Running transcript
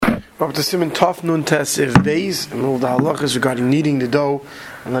Up to Simon Tov Nun Tesiv Beis, and all the halachas regarding kneading the dough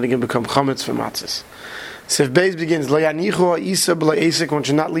and letting it become chametz for matzahs. Siv Beis begins, Lo yanichu ha'isa b'lo esek, one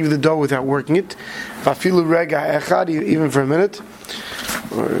should not leave the dough without working it. V'afilu rega echad, even for a minute,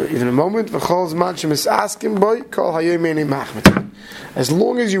 or even a moment. V'chol zman shemisaskim boy, kol hayom einei machmet. As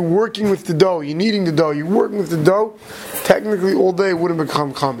long as you're working with the dough, you're kneading the dough, you're working with the dough, technically all day it wouldn't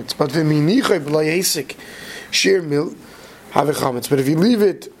become chametz. But v'minichai b'lo esek, shir mil, have a chametz. But if you leave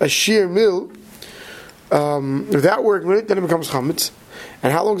it a sheer mil without working with it, then it becomes chametz.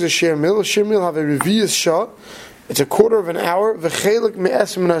 And how long is a sheer mil? A sheer mil have a reviyas shah. It's a quarter of an hour. V'chelik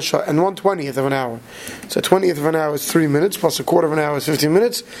me'es min hashah, and 1/20th of an hour. So 1/20th of an hour is 3 minutes, plus a quarter of an hour is 15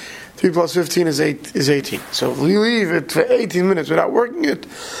 minutes. 3 plus 15 is 18. So if you leave it for 18 minutes without working it,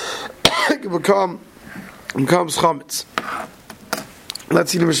 it becomes chametz.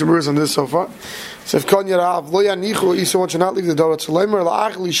 Let's see the Mishnah Berurah on this so far. So if kan yarav lo yanichu, one should not leave the dough. Tzleimer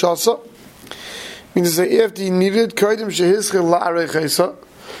la'achli shasa means to say after you knead it, kodim shehischil la'arechesa,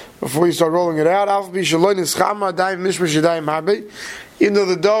 before you start rolling it out. Alf bi shaloi nischama daim mishmash yadayim habe. Even though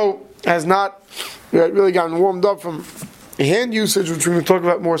the dough has not really gotten warmed up from hand usage, which we're going to talk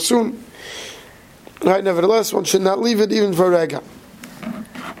about more soon. Right? Nevertheless, one should not leave it even for rega.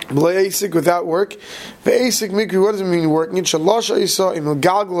 B'le'esik, without work. Ve'esik mikri, what does it mean working? It shalosh isa imil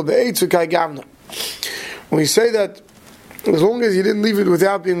galgal be'etzu kai gavna. When we say that, as long as you didn't leave it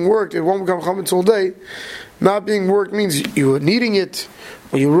without being worked, it won't become chametz all day. Not being worked means you were kneading it,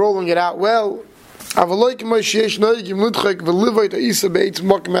 or you're rolling it out well. But not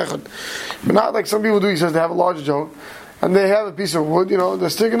like some people do. He says they have a large dough, and they have a piece of wood, they're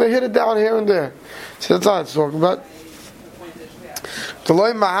sticking, they hit it down here and there. So that's not what it's talking about. Because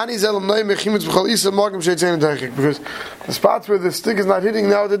the spots where the stick is not hitting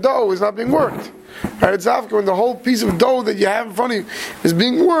now, the dough is not being worked. Right? It's after when the whole piece of dough that you have in front of you is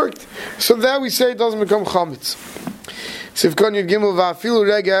being worked. So that we say it doesn't become chametz.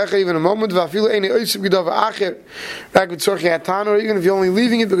 Even a moment, even if you're only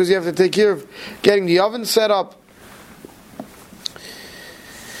leaving it because you have to take care of getting the oven set up.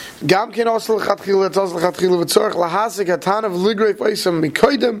 Gam ken osel khatkhil etzos khatkhil v'tzorch lahasik hatan of ligrei f'isam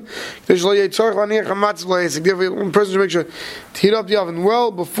mikoydem there's lo yitzorch lanir chamatz b'leisik. Therefore, one person should make sure to heat up the oven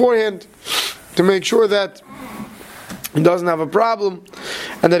well beforehand to make sure that he doesn't have a problem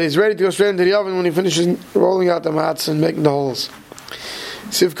and that he's ready to go straight into the oven when he finishes rolling out the matzah and making the holes.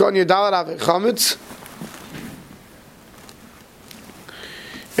 Sivkon yedalat av chametz.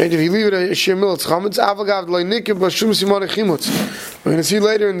 And if you leave it a shemil, it's chametz. Avagav lo nikim b'shum simon chimutz. We're going to see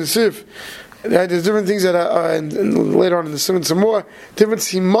later in the Sif, there's different things that are, and later on in the Simon some more, different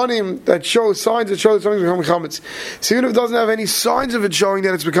simonim that show signs that show that something's becoming chametz. So even if it doesn't have any signs of it showing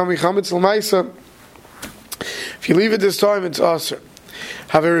that it's becoming chametz, l'maisa, if you leave it this time, it's aser.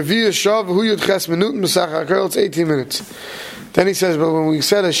 Have a review of shav, hu yud ches minut, mesach hakel, it's 18 minutes. Then he says, but when we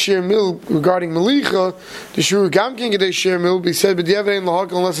said a sheer mil regarding melicha, the shuru gam can get a sheer mil, be said, but yevayin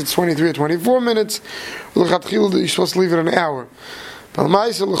lahakal unless it's 23 or 24 minutes, l'chatchil, you're supposed to leave it an hour. But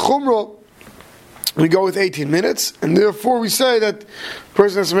we go with 18 minutes, and therefore we say that the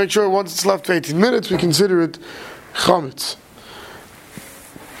person has to make sure once it's left for 18 minutes, we consider it chametz.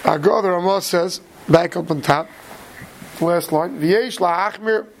 Our brother Ramah says, back up on top, last line, v'yesh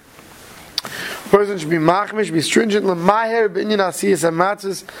la'achmir, person should be machmir, should be stringent, l'maher b'inyan asiyas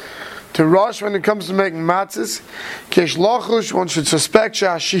ha'matzes, to rush when it comes to making matzahs. Kesh lachush, one should suspect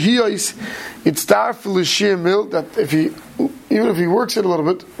shehiyos it's darful l'shir mil, that even if he works it a little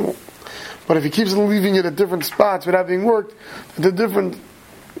bit, but if he keeps leaving it at different spots without being worked, the different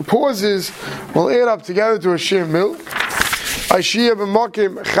pauses will add up together to a shir mil. Or he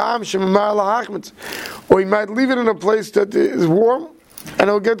might leave it in a place that is warm, and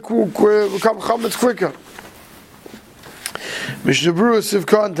it'll become chametz quicker. Mishnah Berurah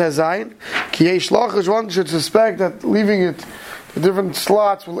Sivkon Tezayin Ki Yesh Lachash, one should suspect that leaving it the different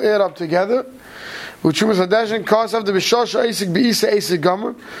slots will add up together. Chumash Hadeshin Kos of the Bishosh Eisik Beisa Eisik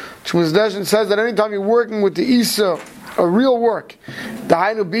Gomer. Chumash Hadeshin says that anytime you're working with the Isa, a real work, the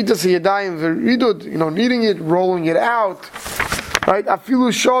Hainu Bitas Yadayim Veridud, kneading it, rolling it out, right?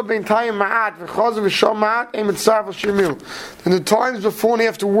 Afilu Shah Ben Tayim Ma'at V'Chazav Shah Ma'at Emet Sarf Shir Mil. And the times before and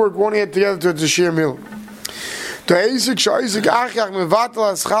after work won't add together to the Shir Mil. Because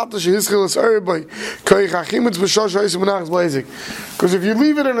if you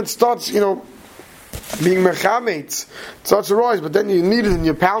leave it and it starts, being mechametz, it starts to rise, but then you knead it and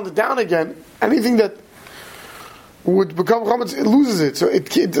you pound it down again, anything that would become chametz, it loses it. So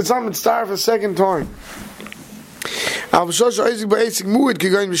it's not mitzvah for a second time. But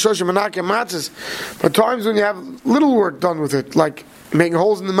times when you have little work done with it, like making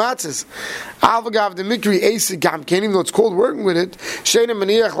holes in the matzahs. Avagav the mikri esigam, can't even though it's called working with it. Sheina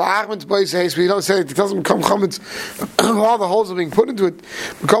maniach la'achmet place haste. We don't say it doesn't become chametz. All the holes are being put into it.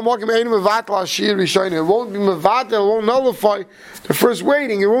 Become walking einim mevatla shir rishayna. It won't be mevatla. It won't nullify the first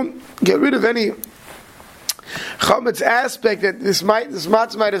waiting. It won't get rid of any chametz aspect that this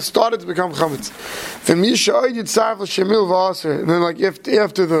matzah might have started to become chametz. And then, like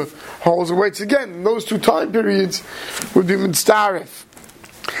after the holes, it waits again. Those two time periods would be mitzaref.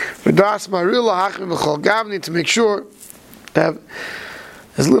 Need to make sure to have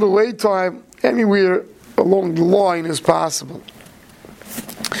as little wait time anywhere along the line as possible.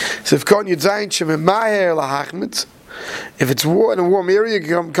 So if it's in a warm area, you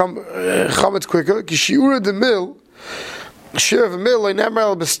can come chametz quicker. Kishiura the mill. Shir of a mill, I never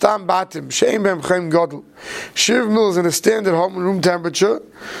will bestam batim. Shein bem chaim gadol. Shir of a mill is in a standard home room temperature.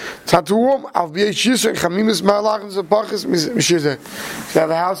 It's hot to warm. I'll be a shir and chamimis malachim zapachis mishir. If you have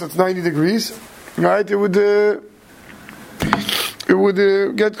a house that's 90 degrees, right? It would get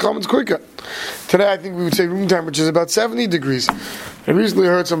chametz quicker. Today, I think we would say room temperature is about 70 degrees. I recently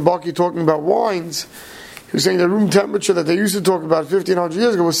heard some baki talking about wines. He was saying the room temperature that they used to talk about 1,500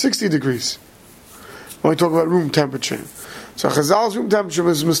 years ago was 60 degrees. When we talk about room temperature. So Chazal's room temperature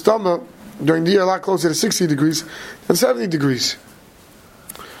was mustama during the year a lot closer to 60 degrees than 70 degrees.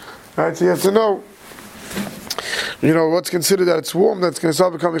 Alright, so you have to know, what's considered that it's warm, that's going to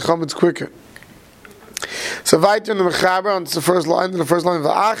start becoming chametz quicker. So weiter in the Mechaber, on the first line of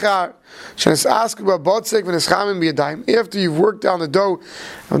V'achar, shenes asku ba'botzek v'neschamim b'yadayim. After you've worked down the dough,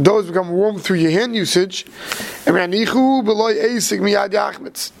 and the dough has become warm through your hand usage, and ranichu b'loy eisig miyad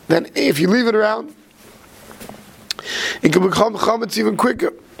yachmetz. Then if you leave it around, it can become chametz even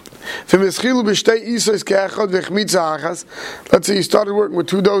quicker. Let's say you started working with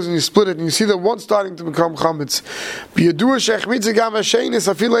two doughs and you split it, and you see that one's starting to become chametz.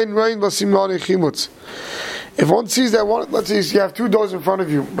 If one sees that one, let's say you have two doughs in front of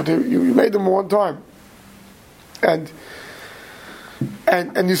you, but you made them one time, and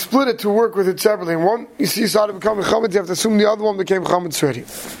you split it to work with it separately, and one you see started becoming chametz, you have to assume the other one became chametz already.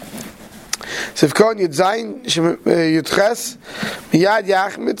 So if the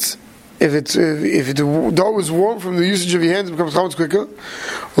dough is warm from the usage of your hands, it becomes chametz quicker.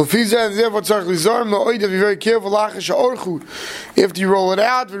 Well, if you have to be very careful. After you roll it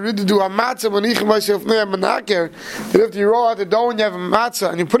out, that after you roll out the dough and you have a matzah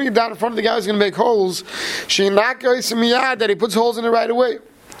and you're putting it down in front of the guy who's going to make holes, that he puts holes in it right away.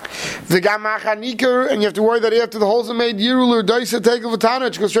 And you have to worry that after the holes are made, Yirul or Daisa take of a tana,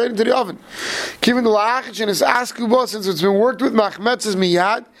 it goes straight into the oven. Given the la'achich and it's askuba, since it's been worked with, machmetz is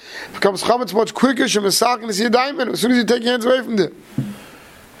miyad, becomes chametz much quicker, shemesalkin is yadayim, as soon as you take your hands away from it.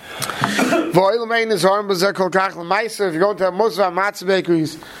 If you're going to have most of our matzah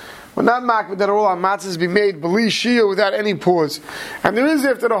bakeries, we're not makbid that all our matzahs be made b'li shia without any pause. And there is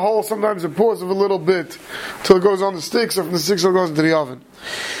after the hole sometimes a pause of a little bit till it goes on the sticks, or from the sticks it goes into the oven.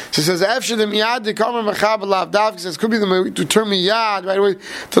 So it says after the miyad the kamer mechab lav dav. Says could be the to turn miyad right away. It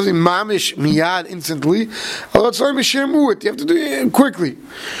doesn't mamish miyad instantly. Although it's only mishir mu'it, you have to do it quickly.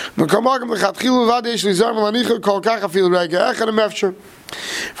 If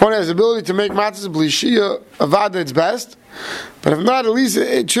one has the ability to make matzahs b'li shia, avada it's best. But if not, at least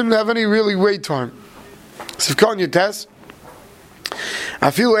it shouldn't have any really wait time. So if you test,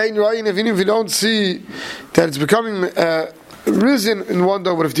 I feel even if you don't see that it's becoming risen in one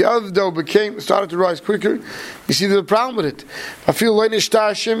dough, but if the other dough started to rise quicker, you see there's a problem with it. I feel if it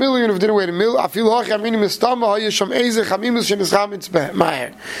didn't wait a mill, I feel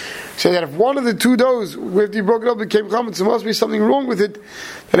so that if one of the two doughs, after you broke it up, became chametz, there must be something wrong with it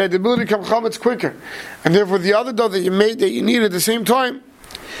that had the ability to become chametz quicker, and therefore the other dough that you made that you need at the same time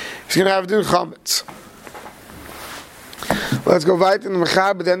is going to have din chametz. Let's go right in the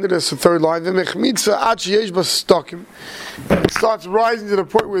Mechab at the end of this third line. It starts rising to the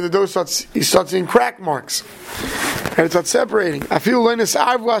point where the dough starts seeing crack marks, and it starts separating. I feel even if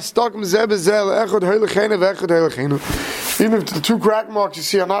the two crack marks you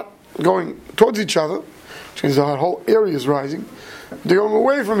see are not going towards each other, which means the whole area is rising, they're going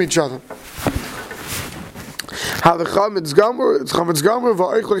away from each other. How the chametz gomer, it's chametz gomer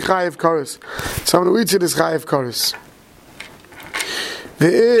va'oichloi chayev kares. Someone who eats it is chayev kares.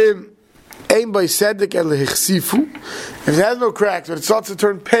 Aim by sedek el hichsifu. If it has no cracks, but it starts to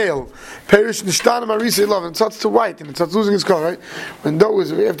turn pale, perish nishtan marisa love, and it starts to white, and it starts losing its color. Right? When dough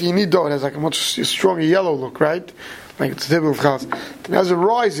is after you need dough, it has like a much stronger yellow look, right? Like it's typical of chalas. And as it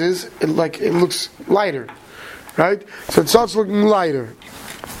rises, it looks lighter, right? So it starts looking lighter.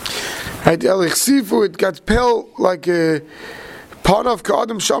 Right? El hichsifu, it gets pale like Panav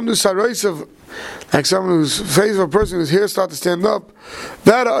ka'adam shamdu saroisav, like someone whose face of a person whose hair starts to stand up,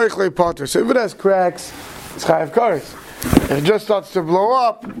 that oichle potter. So if it has cracks, it's chayav kares. If it just starts to blow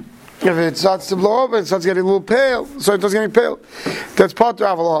up, if it starts to blow up and it starts getting a little pale, so it starts getting pale, that's potter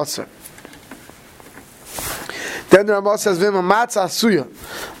aval also. Then the Rambam says, "V'im matzah suya,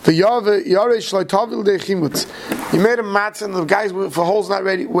 the yare shloi tavil de chimutz." You made a matzah and the guys for holes not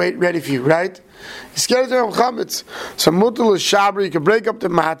ready for you, right? You scared to have chametz. So mutal is shabri. You can break up the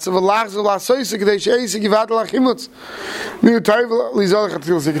matzah. V'lachz v'lasoyse k'dei she'eisik yivad lachimutz. Miu tavil lizol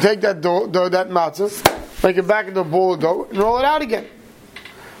chatil. So you can take that that matzah, make it back into a bowl of dough, and roll it out again.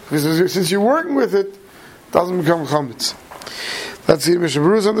 Because since you're working with it, it doesn't become chametz. Let's see the Mishnah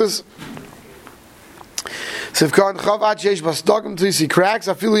Berurah on this. So if Khan Chav Ad Sheish Bastokim to see cracks,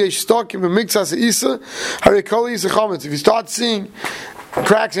 I feel yesh stokim and mixas isa. Harikoli is a chametz. If you start seeing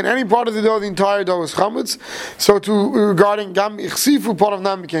cracks in any part of the dough, the entire dough is chametz. So regarding gam ichsifu part of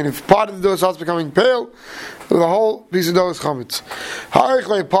namikain, if part of the dough starts becoming pale, the whole piece of dough is chametz.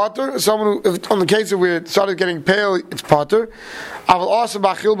 Harikoli potter, someone who, if on the case of where it started getting pale, it's potter. I will also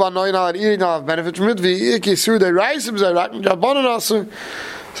bachil ba noyin al eating al benefit from it. V'iki sur de raisim zayrak jabanan also.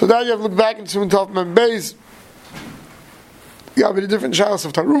 So now you have to look back into Tov Mem Beis. You have a different shalos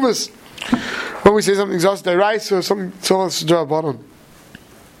of Tarumas. When we say something exhausted, they rise, or something else to draw bottom.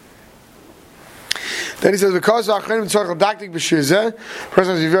 Then he says, because person has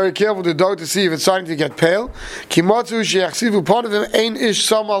to be very careful with the dough to see if it's starting to get pale. Because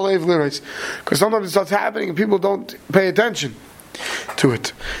sometimes it starts happening and people don't pay attention to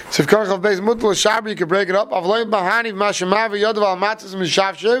it. So if you can break it up.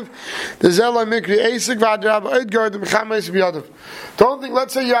 Don't think,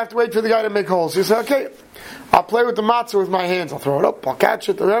 let's say you have to wait for the guy to make holes. You say, okay, I'll play with the matzah with my hands. I'll throw it up, I'll catch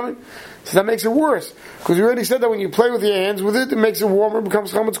it, whatever. So that makes it worse. Because we already said that when you play with your hands with it, it makes it warmer, it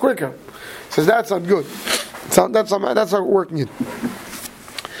becomes chametz quicker. So that's not good. That's not working it.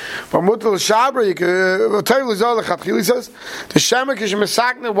 But mutal shabra, he says the shemek is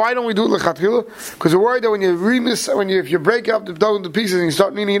mesakne. Why don't we do it lechatchila? Because we're worried that when if you break up the dough into pieces and you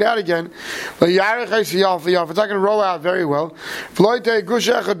start kneading it out again, it's not going to roll out very well.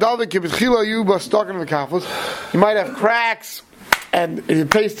 You might have cracks, and if you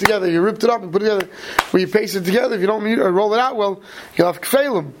paste together, you ripped it up and put it together. When you paste it together, if you don't roll it out well, you'll have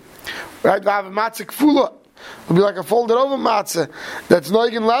kfeilim. Right? Have a matzah kfula. It'll be like a folded over matzah. That's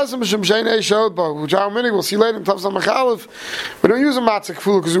noigin lazim b'shem sheinei shodbo, which our many we'll see later in Tavsam Mechalef. We don't use a matzah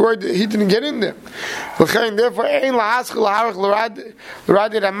kfula because we're worried he didn't get in there. Therefore, ein lahaschel laharach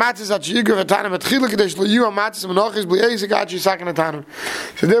l'radi that matzahs at shiyugav etanim at chila kadesh l'yu ha-matzahs menochis b'li eisik at shisakin etanim.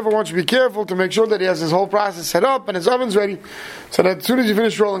 So therefore, one should be careful to make sure that he has his whole process set up and his oven's ready, so that as soon as you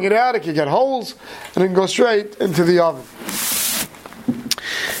finish rolling it out, it can get holes and then go straight into the oven.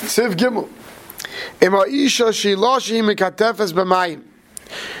 Siv Gimel. If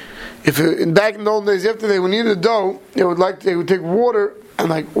back in the old days, after they would knead the dough, they would take water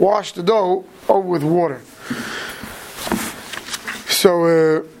and wash the dough over with water.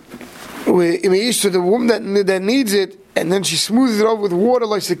 So the woman that needs it, and then she smooths it over with water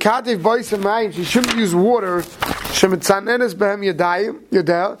like sekatev b'isam. She shouldn't use water. That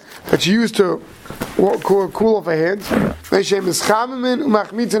she used to cool off her hands.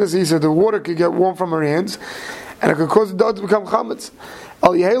 The water could get warm from her hands, and it could cause the dough to become chametz.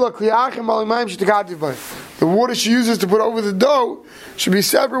 The water she uses to put over the dough should be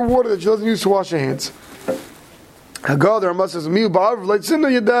separate water that she doesn't use to wash her hands.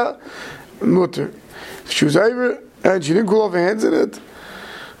 She was over and she didn't cool off her hands in it.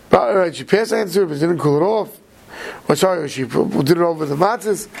 But she passed her hands to it, but she didn't cool it off. She did it over the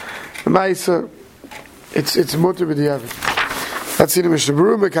matzahs. The ma'isa, it's mutter b'diavad. Let's see the Mishnah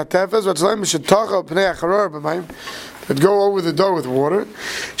Berurah mekatefes. What's like Mishnah Tachal pnei acharor b'mayim that go over the dough with water.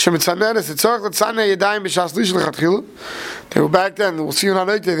 Shemitzaneres etzarach letzanei yadayim b'shas lish lechatchila. They were back then. We'll see on our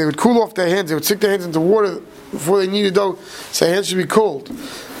night. They would cool off their hands. They would stick their hands into water before they kneaded dough. So their hands should be cold.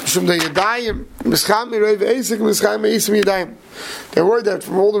 They're worried that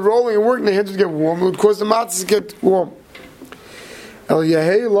from all the rolling and working, their hands would get warm. It would cause the matzahs to get warm. El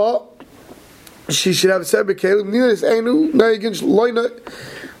Yehela, she should have said, "Bekalim ninas enu noigin loina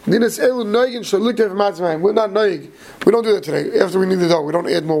ninas elu noigin shaliktev matzah." We're not noig. We don't do that today. After we knead the dough, we don't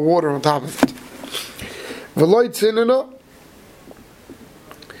add more water on top of it. V'loy tzinena.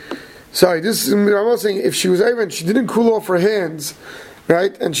 Sorry, this is I'm saying if she was even, she didn't cool off her hands.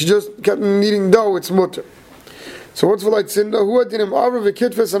 Right? And she just kept kneading dough, it's mutter. So what's for like tzinna? Who had him over the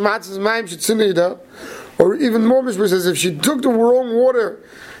kitfes and matzahs ma'im should tzinna. Or even more, Mishra says, if she took the wrong water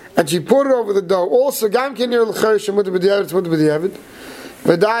and she poured it over the dough. Also, gam ken near l'chayshim with the b'diavad.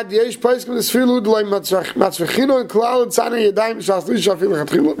 V'dad yesh paiskim l'sfilu d'lay matzvechino and klal and tzana yadayim shas lisha afil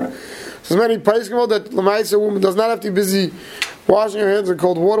lechatchila. So many paiskim that l'maisa woman does not have to be busy washing her hands in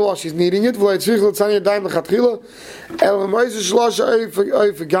cold water while she's kneading it. V'lay tzvich l'tzana yadayim lechatchila el l'maisa shlasha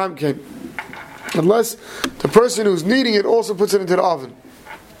oif gam ken. Unless the person who's kneading it also puts it into the oven.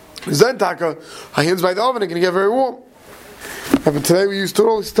 Then taka, her hands by the oven are going to get very warm. But today we use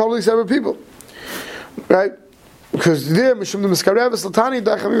totally separate people, right? Because there, mishum the miskareves latani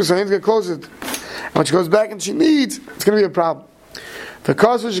dachamim, so hands get closer. And when she goes back and she kneads, it's going to be a problem. The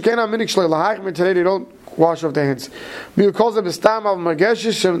cause of shekena minik shlei lahachim, today they don't wash off their hands. Miu calls them bestam av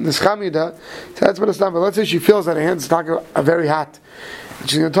mageshish nischamida. So that's what it's done. But let's say she feels that her hands are very hot. And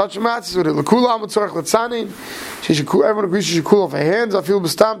she's going to touch the matzahs with it. L'kula amutzorach l'tzanin. Everyone agrees she should cool off her hands. I feel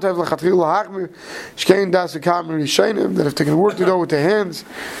bestam to have l'chatchil lahachmir. Shkein das v'kam rishayim. That if they're going to work the dough with their hands,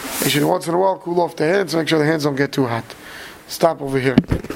 they should once in a while cool off their hands to make sure the hands don't get too hot. Stop over here.